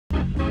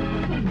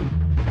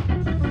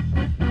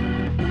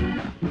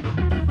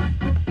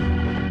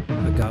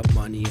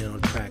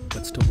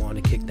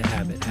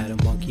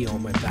pee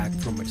on my back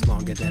for much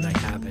longer than I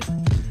haven't.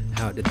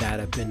 How did that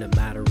have been a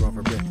matter of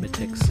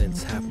arithmetic,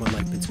 since half my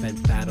life been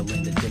spent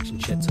battling addiction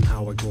shit?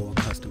 Somehow I grow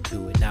accustomed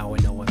to it. Now I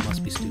know I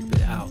must be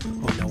stupid. Ow,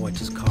 oh no, I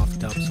just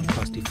coughed up some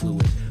crusty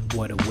fluid.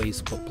 What a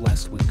waste, but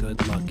blessed with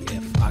good luck.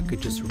 If I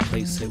could just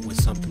replace it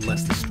with something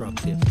less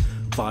destructive.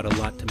 Fought a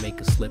lot to make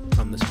a slip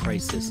from this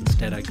crisis.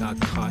 Instead I got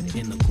caught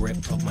in the grip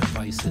of my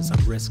vices.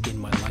 I'm risking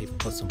my life,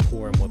 plus I'm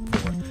poor and what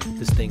for?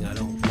 This thing I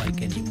don't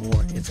like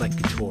anymore, it's like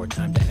a chore.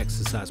 Time to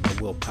exercise my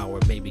willpower,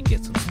 maybe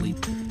get some sleep.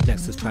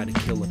 Next is try to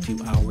kill a few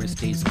hours,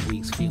 days and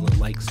weeks, feeling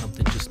like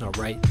something just not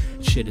right.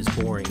 Shit is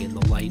boring in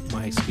the light,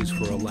 my excuse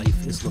for a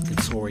life is looking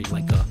sorry,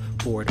 like a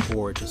bored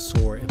whore, just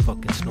sore and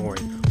fucking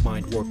snoring.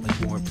 Mind warped like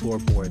worn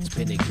floorboards,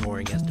 been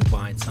ignoring as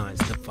divine signs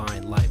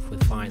define life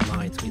with fine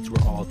lines. Means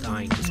we're all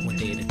dying just one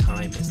day at a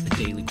time. It's the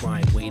daily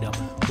grind, wait up,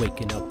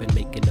 waking up and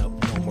making up.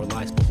 No more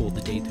lies, behold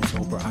the day through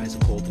sober eyes, a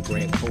cold and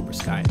gray October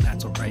sky, and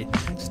that's alright.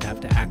 Just have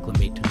to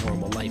acclimate to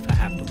normal life. I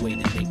have to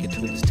wait and make it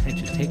through this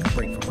tension. Take a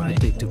break from my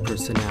addictive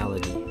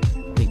personality.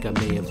 Think I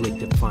may have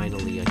licked it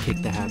finally. I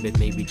kicked the habit,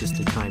 maybe just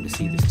the time to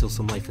see there's still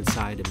some life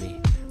inside of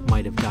me.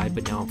 Might have died,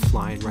 but now I'm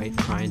flying right,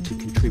 trying to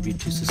contribute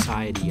to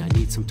society. I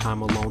need some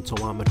time alone, so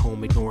I'm at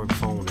home ignoring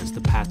phone. As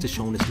the past is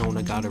shown, it's known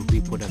I gotta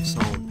reap what I've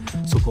sown.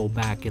 So go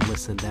back and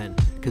listen then,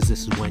 cause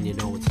this is when you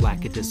know it's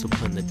lack of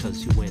discipline that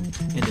does you in,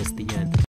 and it's the end.